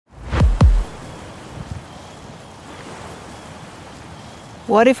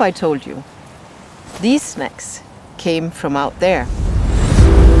What if I told you these snacks came from out there?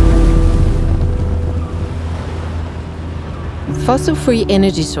 Fossil-free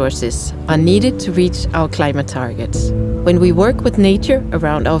energy sources are needed to reach our climate targets. When we work with nature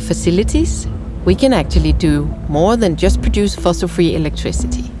around our facilities, we can actually do more than just produce fossil-free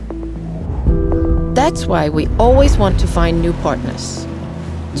electricity. That's why we always want to find new partners,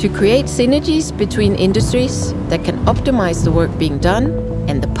 to create synergies between industries that can optimize the work being done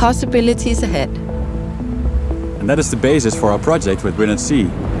and the possibilities ahead. And that is the basis for our project with Brenard Sea,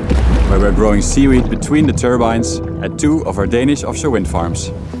 where we're growing seaweed between the turbines at 2 of our Danish offshore wind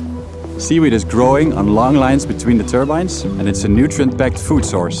farms. Seaweed is growing on long lines between the turbines, and it's a nutrient-packed food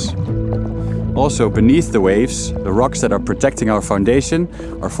source. Also, beneath the waves, the rocks that are protecting our foundation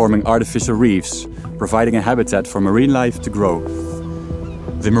are forming artificial reefs, providing a habitat for marine life to grow.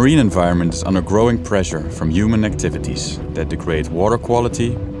 The marine environment is under growing pressure from human activities that degrade water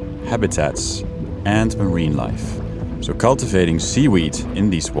quality, habitats, and marine life. So cultivating seaweed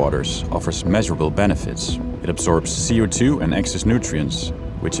in these waters offers measurable benefits. It absorbs CO2 and excess nutrients,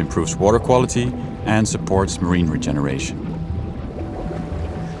 which improves water quality and supports marine regeneration.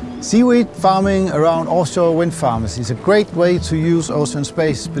 Seaweed farming around offshore wind farms is a great way to use ocean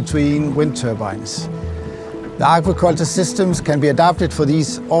space between wind turbines. The aquaculture systems can be adapted for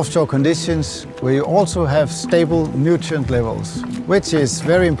these offshore conditions, where you also have stable nutrient levels, which is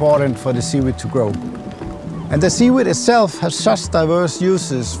very important for the seaweed to grow. And the seaweed itself has such diverse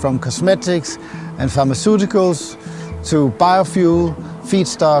uses, from cosmetics and pharmaceuticals to biofuel,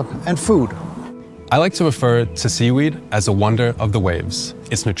 feedstock and food. I like to refer to seaweed as a wonder of the waves.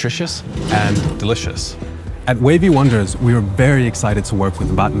 It's nutritious and delicious. At Wavy Wonders, we were very excited to work with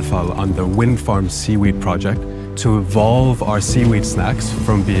Vattenfall on the Wind Farmed Seaweed project to evolve our seaweed snacks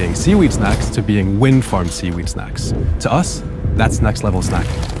from being seaweed snacks to being wind farmed seaweed snacks. To us, that's next level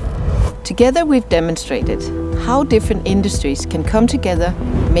snacking. Together we've demonstrated how different industries can come together,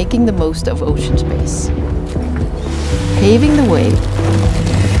 making the most of ocean space, paving the way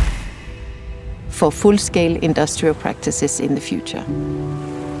for full-scale industrial practices in the future.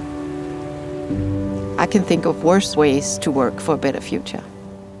 I can think of worse ways to work for a better future.